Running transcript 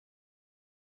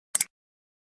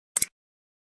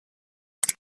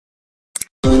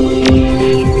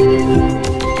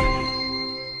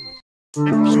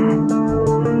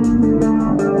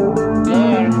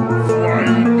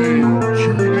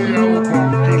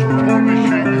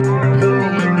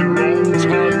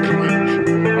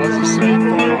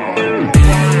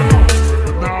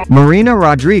Marina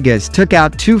Rodriguez took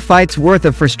out 2 fights worth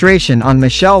of frustration on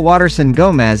Michelle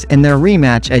Waterson-Gomez in their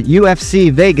rematch at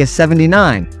UFC Vegas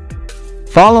 79.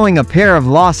 Following a pair of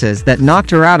losses that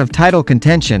knocked her out of title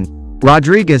contention,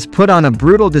 Rodriguez put on a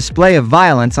brutal display of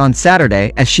violence on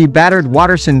Saturday as she battered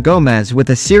Waterson-Gomez with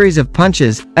a series of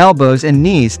punches, elbows and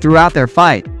knees throughout their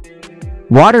fight.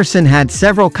 Waterson had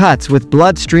several cuts with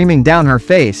blood streaming down her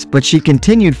face, but she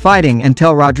continued fighting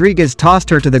until Rodriguez tossed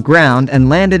her to the ground and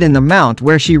landed in the mount,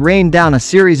 where she rained down a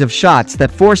series of shots that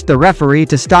forced the referee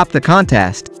to stop the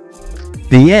contest.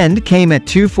 The end came at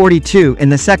 2:42 in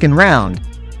the second round.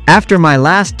 "After my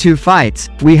last 2 fights,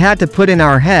 we had to put in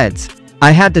our heads. I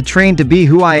had to train to be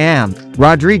who I am,"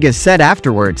 Rodriguez said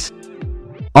afterwards.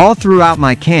 "All throughout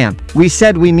my camp, we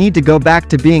said we need to go back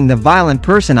to being the violent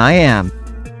person I am.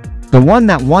 The one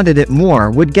that wanted it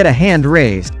more would get a hand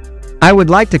raised. I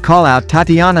would like to call out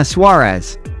Tatiana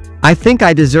Suarez. I think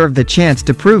I deserve the chance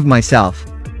to prove myself.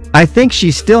 I think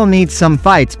she still needs some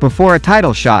fights before a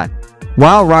title shot."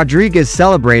 While Rodriguez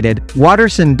celebrated,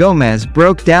 Waterson-Gomez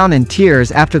broke down in tears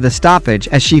after the stoppage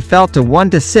as she fell to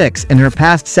 1-6 in her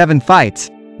past 7 fights,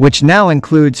 which now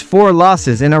includes 4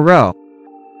 losses in a row.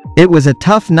 It was a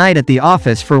tough night at the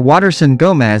office for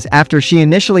Waterson-Gomez after she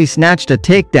initially snatched a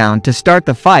takedown to start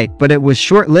the fight, but it was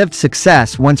short-lived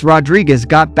success once Rodriguez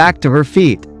got back to her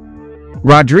feet.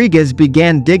 Rodriguez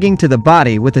began digging to the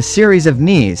body with a series of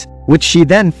knees, which she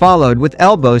then followed with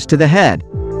elbows to the head.